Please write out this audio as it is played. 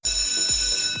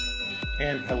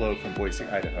And hello from Boise,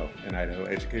 Idaho, and Idaho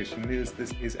Education News.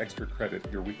 This is Extra Credit,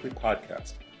 your weekly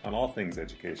podcast on all things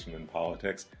education and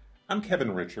politics. I'm Kevin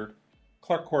Richard.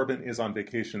 Clark Corbin is on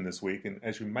vacation this week, and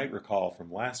as you might recall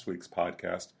from last week's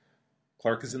podcast,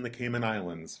 Clark is in the Cayman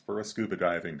Islands for a scuba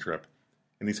diving trip,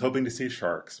 and he's hoping to see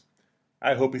sharks.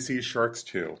 I hope he sees sharks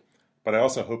too, but I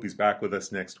also hope he's back with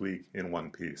us next week in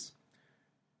one piece.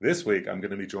 This week, I'm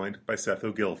going to be joined by Seth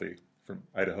Ogilvie from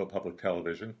Idaho Public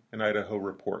Television and Idaho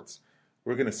Reports.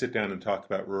 We're going to sit down and talk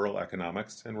about rural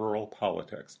economics and rural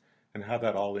politics and how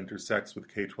that all intersects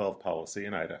with K-12 policy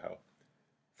in Idaho.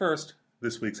 First,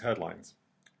 this week's headlines.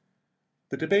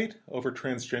 The debate over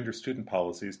transgender student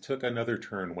policies took another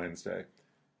turn Wednesday.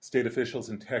 State officials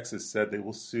in Texas said they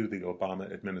will sue the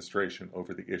Obama administration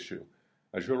over the issue.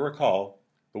 As you'll recall,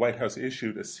 the White House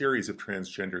issued a series of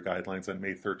transgender guidelines on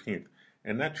May 13th,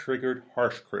 and that triggered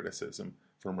harsh criticism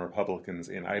from Republicans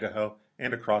in Idaho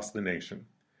and across the nation.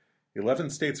 11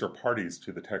 states are parties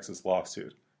to the Texas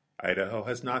lawsuit. Idaho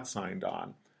has not signed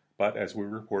on, but as we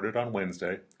reported on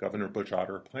Wednesday, Governor Butch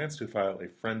Otter plans to file a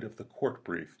friend of the court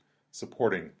brief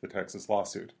supporting the Texas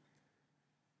lawsuit.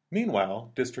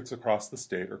 Meanwhile, districts across the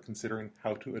state are considering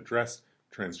how to address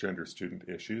transgender student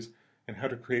issues and how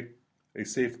to create a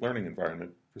safe learning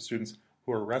environment for students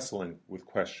who are wrestling with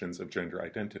questions of gender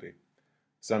identity.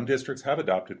 Some districts have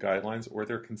adopted guidelines or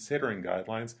they're considering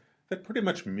guidelines that pretty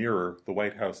much mirror the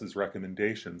White House's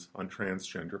recommendations on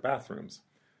transgender bathrooms.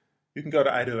 You can go to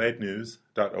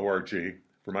idahoednews.org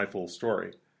for my full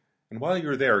story. And while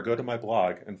you're there, go to my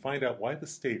blog and find out why the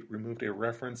state removed a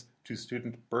reference to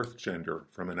student birth gender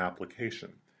from an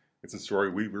application. It's a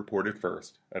story we reported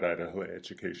first at Idaho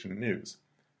Education News.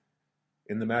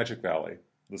 In the Magic Valley,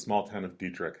 the small town of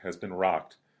Dietrich has been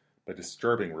rocked by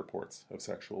disturbing reports of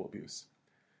sexual abuse.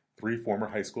 3 former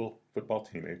high school football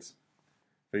teammates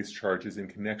faced charges in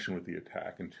connection with the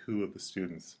attack, and 2 of the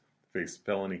students faced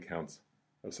felony counts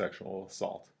of sexual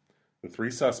assault. The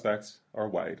 3 suspects are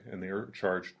white, and they are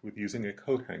charged with using a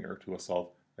coat hanger to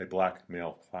assault a black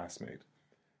male classmate.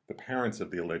 The parents of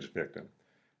the alleged victim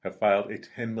have filed a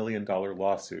 $10 million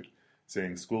lawsuit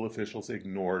saying school officials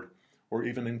ignored or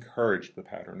even encouraged the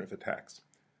pattern of attacks.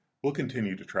 We'll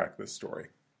continue to track this story.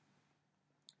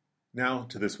 Now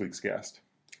to this week's guest.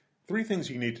 3 things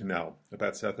you need to know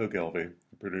about Seth Ogilvie,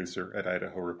 the producer at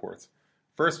Idaho Reports.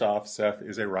 First off, Seth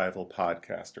is a rival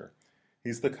podcaster.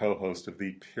 He's the co-host of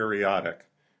the periodic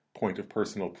Point of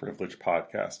Personal Privilege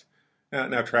podcast.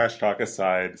 Now, trash talk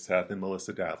aside, Seth and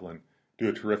Melissa Davlin do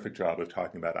a terrific job of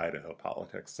talking about Idaho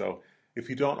politics. So if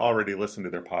you don't already listen to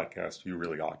their podcast, you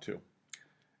really ought to.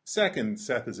 Second,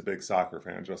 Seth is a big soccer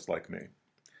fan, just like me.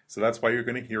 So that's why you're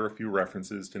going to hear a few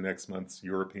references to next month's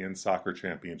European Soccer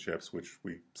Championships, which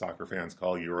we soccer fans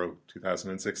call Euro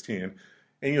 2016,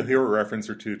 and you'll hear a reference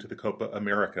or two to the Copa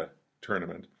America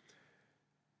tournament.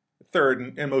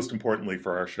 Third, and most importantly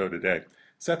for our show today,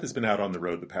 Seth has been out on the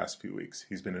road the past few weeks.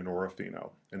 He's been in Orofino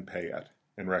and Payette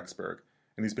and Rexburg,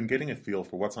 and he's been getting a feel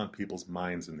for what's on people's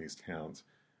minds in these towns.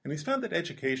 And he's found that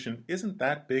education isn't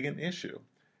that big an issue.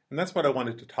 And that's what I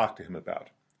wanted to talk to him about.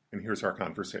 And here's our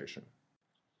conversation.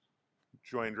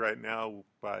 Joined right now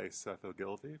by Seth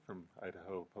Ogilvie from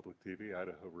Idaho Public TV,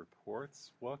 Idaho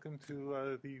Reports. Welcome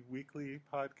to the weekly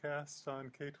podcast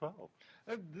on K-12.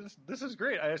 This is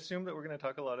great. I assume that we're going to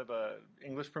talk a lot of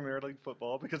English Premier League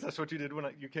football because that's what you did when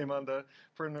you came on the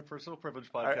Personal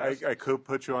Privilege podcast. I could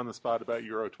put you on the spot about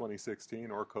Euro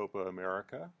 2016 or Copa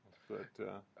America.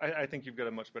 But I think you've got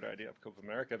a much better idea of Copa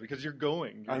America because you're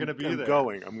going. You're going to be there.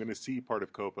 I'm going to see part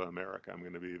of Copa America. I'm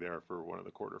going to be there for one of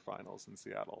the quarterfinals in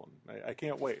Seattle, and I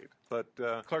can't wait. But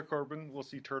Clark Corbin will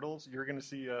see turtles. You're going to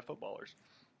see footballers.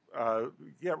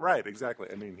 Yeah, right. Exactly.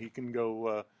 I mean, he can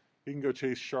go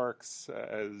chase sharks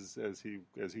as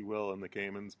he will in the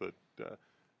Caymans, but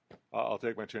I'll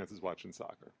take my chances watching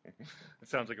soccer. It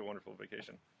sounds like a wonderful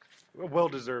vacation. Well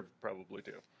deserved, probably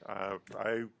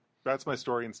too. That's my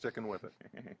story and sticking with it.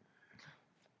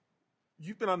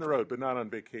 You've been on the road, but not on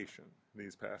vacation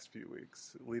these past few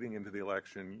weeks. Leading into the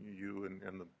election, you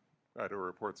and the Idaho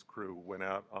Reports crew went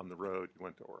out on the road. You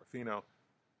went to Orofino,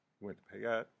 you went to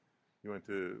Payette, you went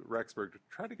to Rexburg to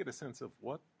try to get a sense of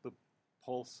what the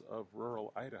pulse of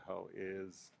rural Idaho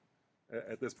is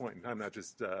at this point in time, not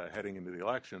just heading into the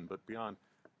election, but beyond.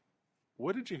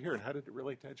 What did you hear, and how did it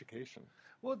relate to education?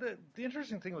 Well, the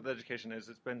interesting thing with education is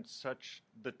it's been such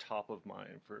the top of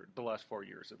mind for the last 4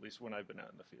 years, at least when I've been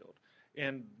out in the field.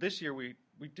 And this year, we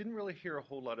didn't really hear a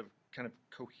whole lot of kind of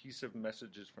cohesive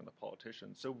messages from the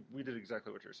politicians. So we did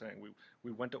exactly what you're saying.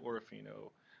 We went to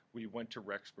Orofino, we went to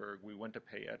Rexburg, we went to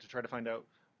Payette to try to find out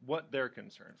what their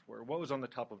concerns were, what was on the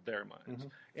top of their minds.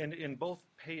 Mm-hmm. And in both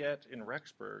Payette and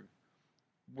Rexburg,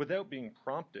 without being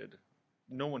prompted,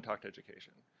 no one talked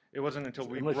education. It wasn't until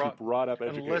we unless you brought up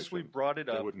education. Unless we brought it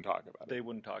up, they wouldn't talk about it. They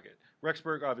wouldn't talk it.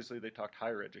 Rexburg, obviously, they talked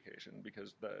higher education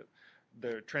because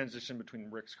the transition between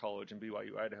Ricks College and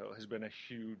BYU Idaho has been a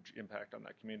huge impact on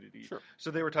that community. Sure.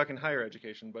 So they were talking higher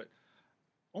education, but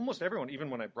almost everyone, even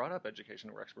when I brought up education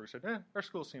at Rexburg, said, our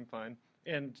schools seem fine.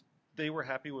 And they were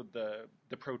happy with the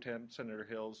pro tem Senator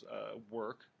Hill's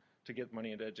work to get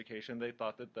money into education. They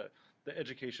thought that the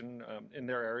education in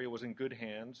their area was in good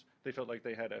hands. They felt like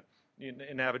they had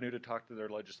an avenue to talk to their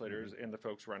legislators and the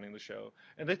folks running the show.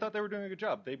 And they thought they were doing a good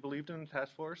job. They believed in the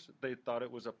task force. They thought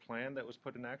it was a plan that was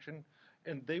put in action.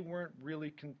 And they weren't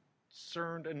really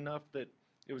concerned enough that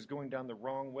it was going down the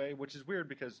wrong way, which is weird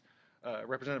because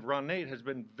Representative Ron Nate has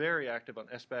been very active on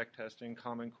SBAC testing,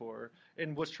 Common Core,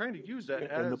 and was trying to use that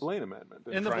in the Blaine Amendment.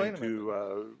 And trying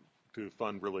to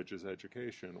fund religious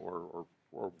education or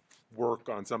work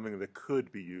on something that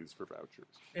could be used for vouchers.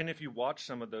 And if you watch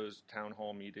some of those town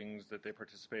hall meetings that they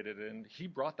participated in, he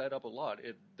brought that up a lot.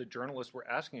 The journalists were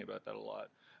asking about that a lot.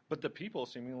 But the people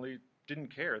seemingly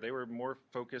didn't care. They were more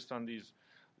focused on these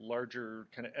larger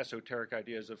kind of esoteric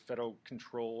ideas of federal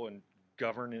control and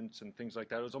governance and things like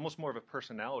that. It was almost more of a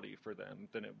personality for them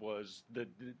than it was the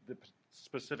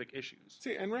specific issues.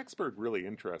 See, and Rexburg really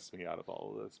interests me out of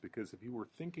all of this because if you were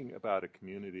thinking about a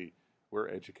community where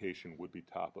education would be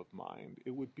top of mind,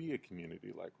 it would be a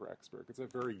community like Rexburg. It's a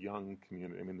very young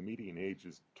community. I mean, the median age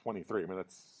is 23. I mean,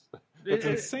 that's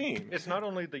insane. It's not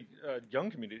only the young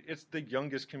community, it's the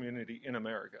youngest community in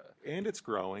America. And it's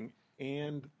growing,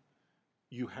 and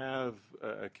you have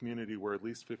a community where at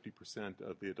least 50%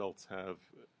 of the adults have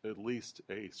at least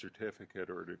a certificate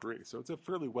or a degree. So it's a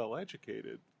fairly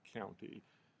well-educated county.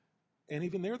 And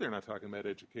even there, they're not talking about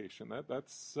education.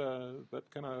 That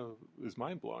kind of is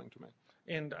mind-blowing to me.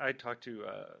 And I talked to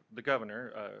the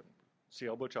governor,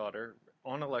 C.L. Butch Otter,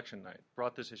 on election night,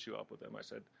 brought this issue up with him. I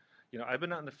said, I've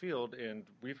been out in the field, and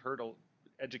we've heard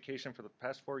education for the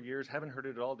past 4 years, haven't heard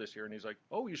it at all this year. And he's like,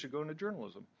 oh, you should go into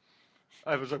journalism.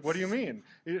 I was like, what do you mean?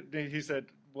 He said,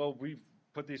 well, we've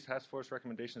put these task force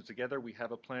recommendations together. We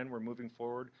have a plan. We're moving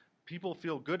forward. People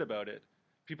feel good about it.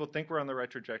 People think we're on the right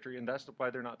trajectory, and that's why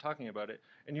they're not talking about it.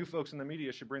 And you folks in the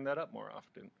media should bring that up more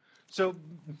often. So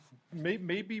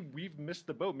maybe we've missed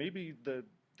the boat. Maybe the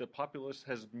populace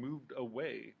has moved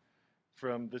away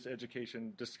from this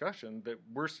education discussion that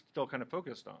we're still kind of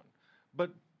focused on.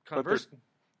 But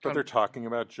they're talking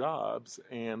about jobs,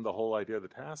 and the whole idea of the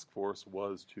task force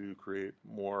was to create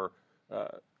more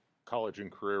college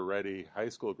and career-ready high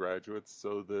school graduates,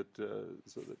 so that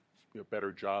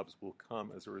better jobs will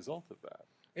come as a result of that.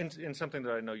 And something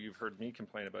that I know you've heard me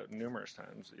complain about numerous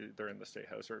times, either in the State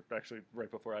House or actually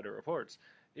right before Idaho Reports,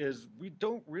 is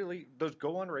those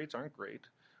go-on rates aren't great.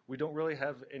 We don't really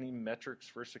have any metrics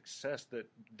for success that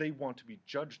they want to be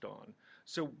judged on.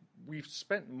 So we've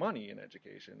spent money in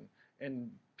education,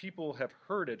 and people have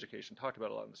heard education talked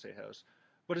about a lot in the State House.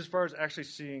 But as far as actually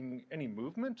seeing any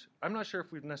movement, I'm not sure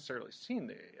if we've necessarily seen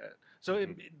that yet. So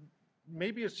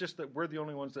maybe it's just that we're the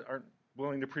only ones that aren't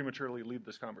willing to prematurely lead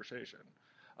this conversation.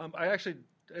 I actually,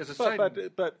 as a side...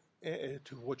 But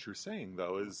to what you're saying,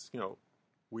 though, is,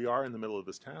 we are in the middle of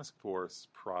this task force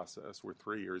process. We're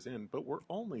 3 years in, but we're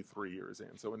only 3 years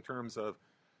in. So in terms of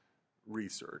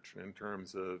research, in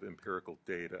terms of empirical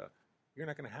data, you're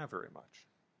not going to have very much.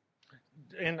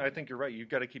 And I think you're right. You've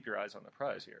got to keep your eyes on the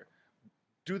prize here.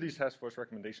 Do these task force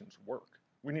recommendations work?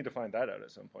 We need to find that out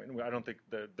at some point. I don't think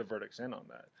the verdict's in on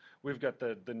that. We've got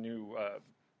the new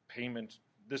payment.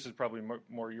 This is probably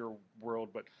more your world,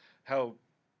 but how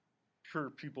per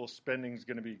pupil spending is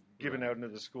going to be given out into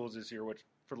the schools this year, which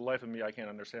for the life of me I can't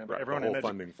understand. But everyone the whole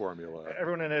funding formula.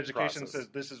 Everyone in education says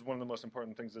this is one of the most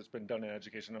important things that's been done in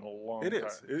education in a long time. It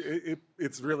is.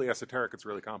 It's really esoteric. It's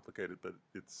really complicated, but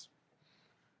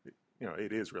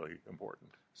it is really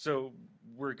important. So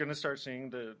we're going to start seeing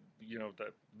the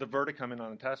verdict come in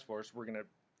on the task force. We're going to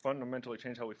fundamentally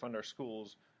change how we fund our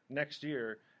schools next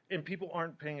year, and people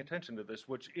aren't paying attention to this,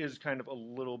 which is kind of a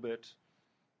little bit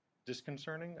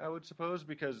disconcerting, I would suppose,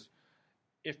 because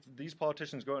if these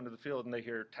politicians go into the field and they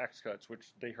hear tax cuts,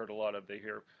 which they heard a lot of, they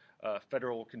hear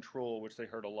federal control, which they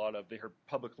heard a lot of, they hear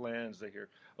public lands, they hear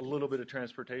a little bit of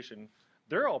transportation,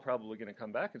 they're all probably going to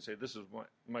come back and say, this is what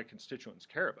my constituents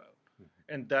care about.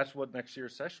 And that's what next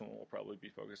year's session will probably be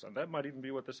focused on. That might even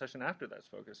be what the session after that's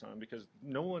focused on, because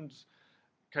no one's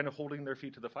kind of holding their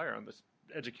feet to the fire on this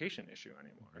education issue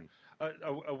anymore.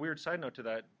 A weird side note to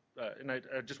that, and I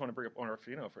just want to bring up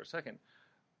Orofino for a second.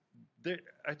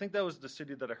 I think that was the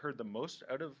city that I heard the most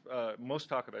out of most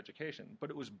talk of education, but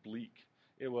it was bleak.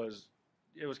 It was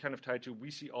it was kind of tied to,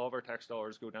 we see all of our tax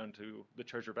dollars go down to the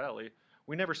Treasure Valley.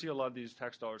 We never see a lot of these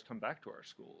tax dollars come back to our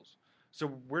schools.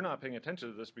 So we're not paying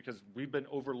attention to this because we've been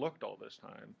overlooked all this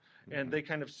time. And they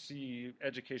kind of see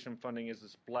education funding as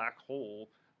this black hole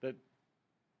that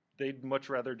they'd much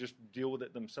rather just deal with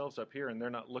it themselves up here, and they're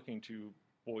not looking to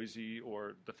Boise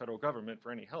or the federal government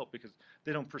for any help because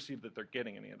they don't perceive that they're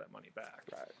getting any of that money back.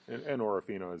 Right. And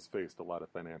Orofino has faced a lot of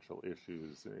financial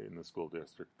issues in the school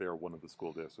district. They're one of the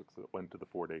school districts that went to the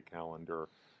 4-day calendar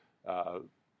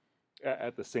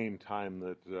at the same time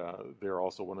that they're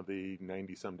also one of the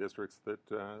 90-some districts that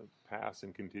pass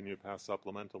and continue to pass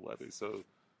supplemental levies. So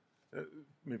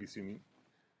maybe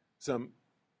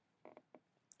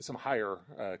some higher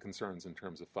concerns in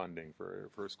terms of funding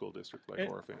for a school district like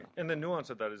Orofino. And the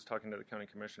nuance of that is talking to the county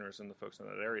commissioners and the folks in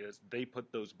that area is they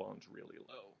put those bonds really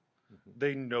low.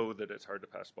 They know that it's hard to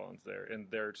pass bonds there, and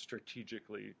they're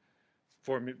strategically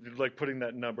putting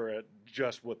that number at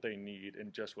just what they need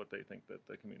and just what they think that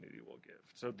the community will give.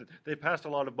 So they passed a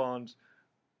lot of bonds,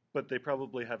 but they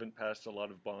probably haven't passed a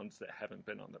lot of bonds that haven't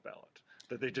been on the ballot,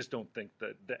 that they just don't think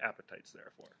that the appetite's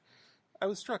there for. I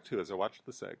was struck, too, as I watched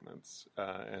the segments,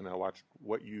 and I watched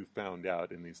what you found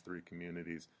out in these three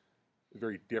communities, a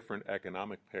very different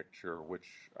economic picture, which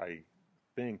I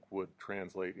think would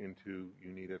translate into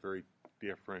you need a very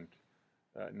different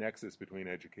nexus between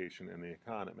education and the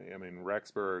economy. I mean,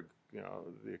 Rexburg,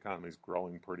 the economy is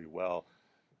growing pretty well.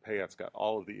 Payette's got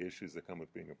all of the issues that come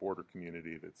with being a border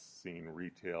community that's seen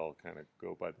retail kind of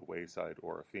go by the wayside.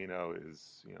 Orofino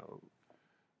is,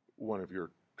 one of your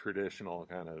traditional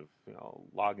kind of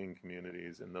logging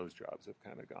communities, and those jobs have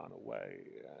kind of gone away,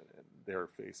 and they're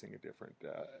facing a different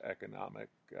economic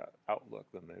outlook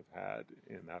than they've had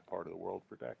in that part of the world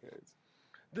for decades.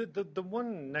 The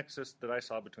one nexus that I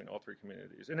saw between all three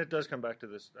communities, and it does come back to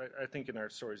this, I think in our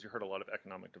stories you heard a lot of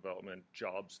economic development,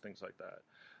 jobs, things like that.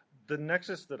 The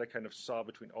nexus that I kind of saw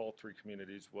between all three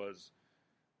communities was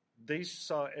they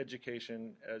saw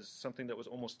education as something that was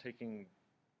almost taking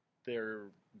their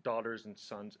daughters and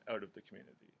sons out of the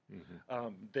community.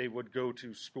 They would go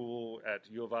to school at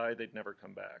U of I, they'd never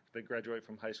come back. They'd graduate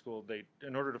from high school,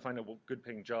 in order to find a good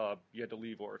paying job, you had to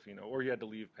leave Orofino or you had to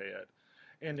leave Payette.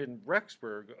 And in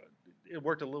Rexburg, it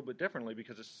worked a little bit differently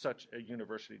because it's such a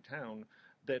university town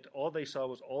that all they saw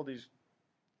was all these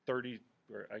 30,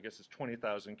 or I guess it's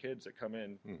 20,000 kids that come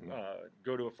in,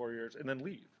 go to 4 years, and then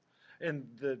leave. And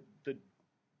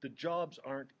the jobs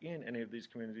aren't in any of these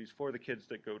communities for the kids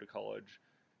that go to college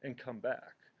and come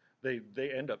back.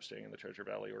 They end up staying in the Treasure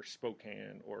Valley or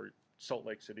Spokane or Salt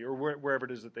Lake City or wherever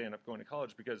it is that they end up going to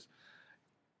college, because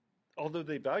although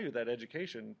they value that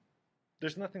education,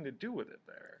 there's nothing to do with it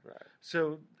there. Right.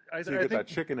 So you get that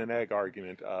chicken and egg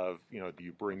argument of, do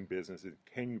you bring business in?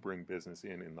 Can you bring business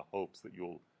in the hopes that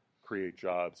you'll create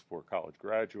jobs for college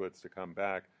graduates to come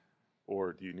back?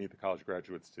 Or do you need the college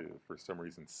graduates to, for some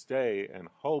reason, stay and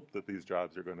hope that these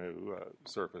jobs are going to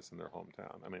surface in their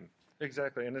hometown? I mean,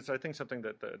 exactly, and it's, I think, something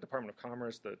that the Department of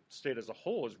Commerce, the state as a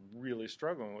whole, is really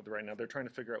struggling with right now. They're trying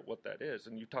to figure out what that is.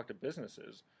 And you talk to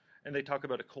businesses, and they talk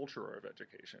about a culture of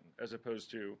education as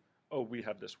opposed to, oh, we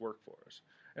have this workforce.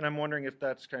 And I'm wondering if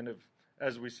that's kind of,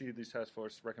 as we see these task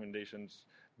force recommendations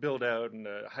build out and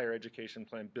a higher education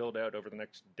plan build out over the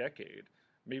next decade,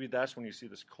 maybe that's when you see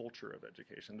this culture of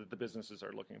education that the businesses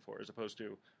are looking for, as opposed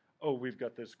to, oh, we've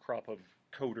got this crop of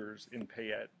coders in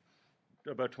Payette,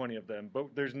 about 20 of them,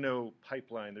 but there's no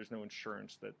pipeline, there's no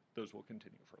insurance that those will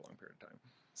continue for a long period of time.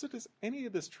 So does any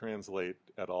of this translate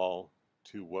at all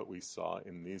to what we saw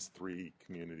in these three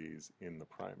communities in the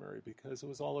primary? Because it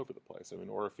was all over the place. I mean,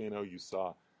 Orofino, you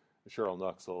saw Cheryl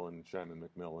Nuxel and Shannon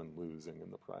McMillan losing in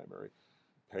the primary.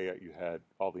 Payette, you had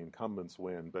all the incumbents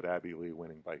win, but Abby Lee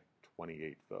winning by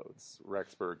 28 votes.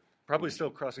 Rexburg, probably still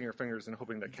crossing your fingers and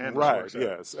hoping that Candace works out.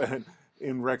 Yes. And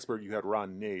in Rexburg, you had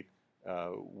Ron Nate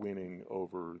winning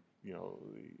over,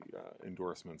 the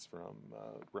endorsements from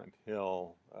Brent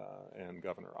Hill and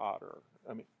Governor Otter.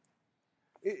 I mean,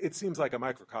 it seems like a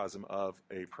microcosm of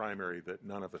a primary that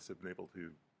none of us have been able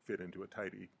to fit into a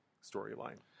tidy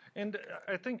storyline. And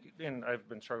I think, and I've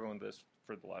been struggling with this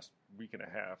for the last week and a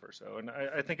half or so, and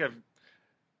I think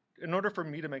in order for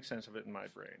me to make sense of it in my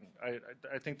brain,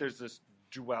 I think there's this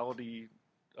duality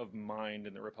of mind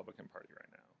in the Republican Party right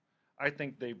now. I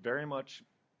think they very much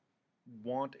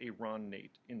want a Ron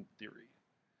Nate in theory,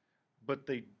 but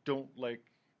they don't like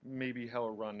maybe how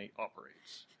a Ron Nate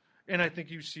operates. And I think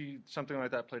you see something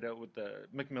like that played out with the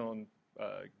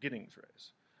McMillan-Giddings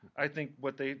race. I think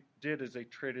what they did is they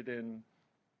traded in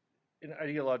an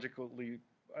ideological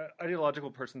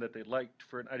person that they liked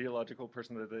for an ideological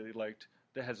person that they liked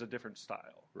that has a different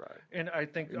style. Right. And I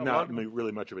think not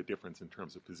really much of a difference in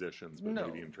terms of positions, but No.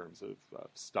 maybe in terms of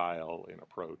style and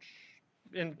approach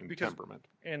and temperament.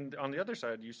 And on the other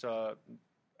side, you saw,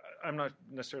 I'm not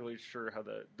necessarily sure how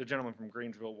the gentleman from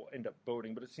Grangeville will end up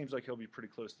voting, but it seems like he'll be pretty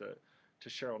close to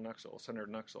Cheryl Nuxall, Senator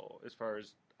Nuxall, as far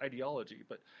as ideology.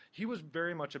 But he was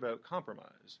very much about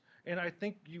compromise. And I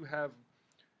think you have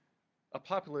a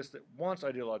populace that wants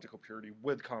ideological purity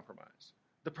with compromise.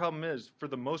 The problem is, for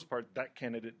the most part, that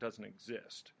candidate doesn't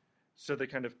exist. So they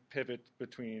kind of pivot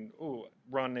between,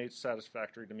 Ron Nate's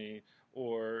satisfactory to me,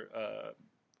 or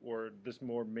this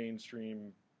more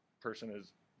mainstream person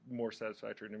is more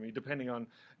satisfactory to me, depending on,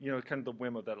 kind of the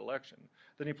whim of that election.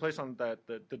 Then you place on that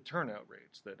the turnout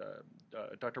rates that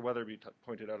Dr. Weatherby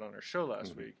pointed out on our show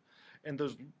last week, and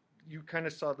those, you kind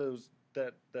of saw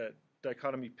that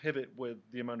dichotomy pivot with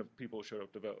the amount of people who showed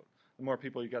up to vote. The more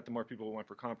people you got, the more people who went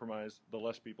for compromise. The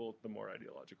less people, the more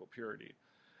ideological purity.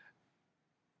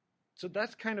 So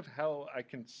that's kind of how I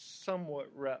can somewhat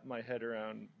wrap my head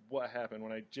around what happened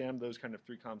when I jammed those kind of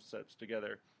three concepts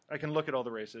together. I can look at all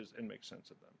the races and make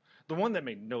sense of them. The one that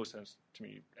made no sense to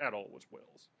me at all was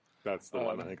Wills. That's the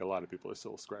one I think a lot of people are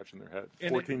still scratching their head.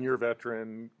 14-year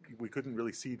veteran, we couldn't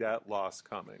really see that loss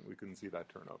coming. We couldn't see that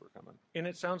turnover coming. And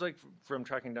it sounds like from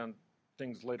tracking down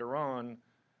things later on,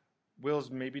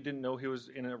 Wills maybe didn't know he was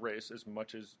in a race as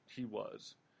much as he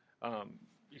was.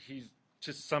 He's,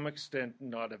 to some extent,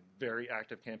 not a very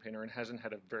active campaigner and hasn't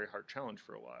had a very hard challenge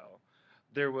for a while.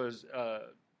 There was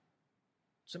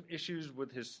some issues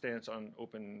with his stance on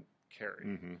open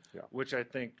carry, which I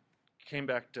think came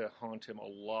back to haunt him a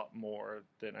lot more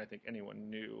than I think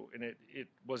anyone knew. And it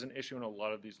was an issue in a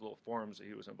lot of these little forums that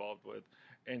he was involved with,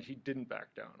 and he didn't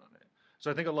back down on it.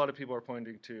 So I think a lot of people are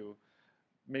pointing to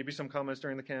maybe some comments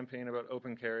during the campaign about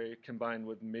open carry, combined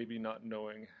with maybe not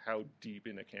knowing how deep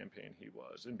in a campaign he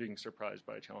was and being surprised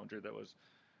by a challenger that was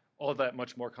all that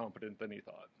much more competent than he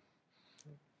thought.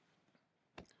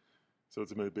 So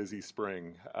it's been a busy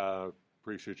spring.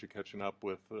 Appreciate you catching up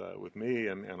with me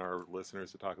and our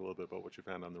listeners to talk a little bit about what you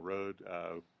found on the road.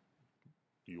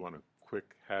 Do you want a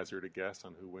quick hazard a guess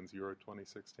on who wins Euro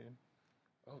 2016?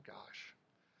 Oh, gosh.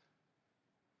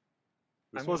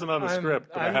 This wasn't on the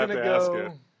script, but I had to ask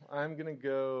it. I'm going to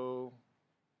go...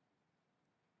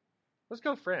 Let's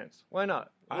go France. Why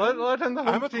not? I'm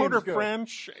a quarter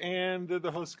French and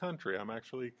the host country. I'm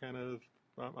actually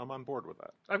I'm on board with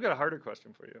that. I've got a harder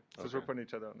question for you, since we're putting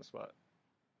each other on the spot.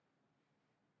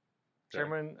 Okay.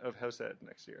 Chairman of House Ed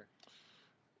next year.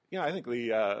 Yeah, I think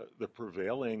the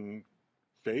prevailing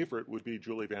favorite would be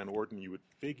Julie Van Orden. You would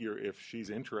figure if she's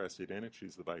interested in it,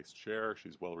 she's the vice chair,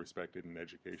 she's well respected in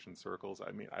education circles.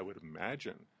 I mean, I would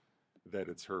imagine that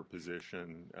it's her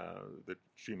position that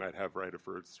she might have right of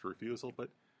first refusal. But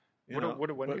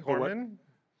would Wendy Horman?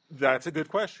 That's a good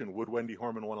question. Would Wendy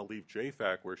Horman want to leave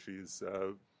JFAC, where she's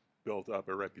built up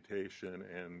a reputation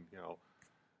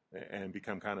and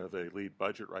become kind of a lead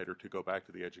budget writer, to go back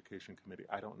to the education committee?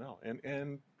 I don't know.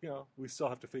 And we still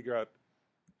have to figure out,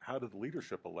 how do the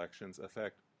leadership elections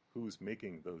affect who's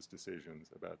making those decisions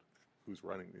about who's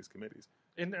running these committees?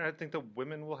 And I think the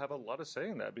women will have a lot of say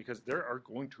in that, because there are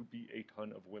going to be a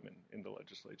ton of women in the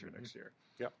legislature next year.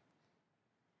 Yeah.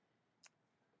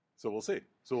 So we'll see.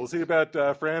 So we'll see about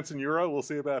France and Euro. We'll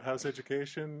see about House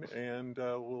Education, and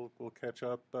we'll catch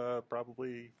up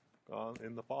probably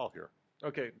in the fall here.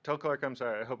 Okay. Tell Clark I'm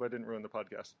sorry. I hope I didn't ruin the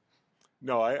podcast.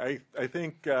 No, I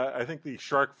think the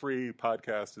shark-free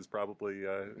podcast is probably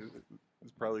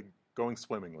going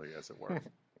swimmingly, as it were.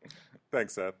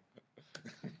 Thanks, Seth.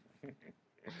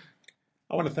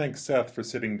 I want to thank Seth for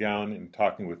sitting down and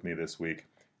talking with me this week.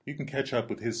 You can catch up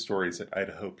with his stories at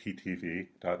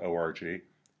idahoptv.org,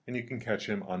 and you can catch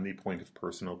him on the Point of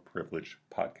Personal Privilege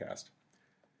podcast.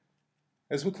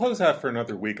 As we close out for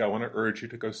another week, I want to urge you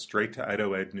to go straight to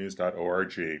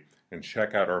idahoednews.org and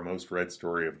check out our most read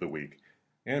story of the week.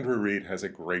 Andrew Reed has a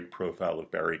great profile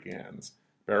of Barry Gans.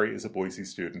 Barry is a Boise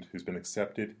student who's been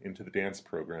accepted into the dance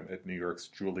program at New York's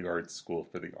Juilliard School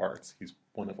for the Arts. He's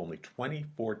one of only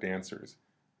 24 dancers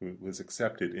who was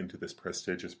accepted into this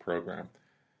prestigious program.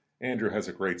 Andrew has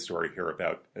a great story here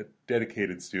about a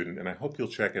dedicated student, and I hope you'll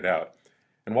check it out.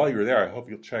 And while you're there, I hope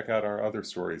you'll check out our other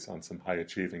stories on some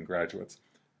high-achieving graduates.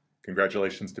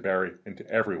 Congratulations to Barry and to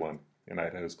everyone in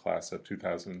Idaho's class of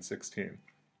 2016.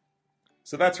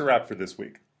 So that's a wrap for this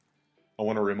week. I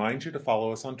want to remind you to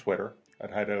follow us on Twitter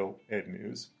at Idaho Ed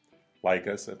News, like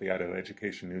us at the Idaho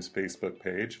Education News Facebook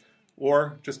page,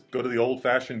 or just go to the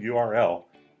old-fashioned URL,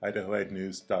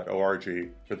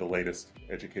 idahoednews.org, for the latest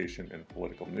education and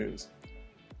political news.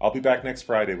 I'll be back next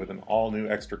Friday with an all-new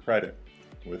Extra Credit.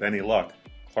 With any luck,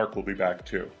 Clark will be back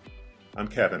too. I'm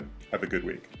Kevin. Have a good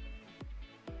week.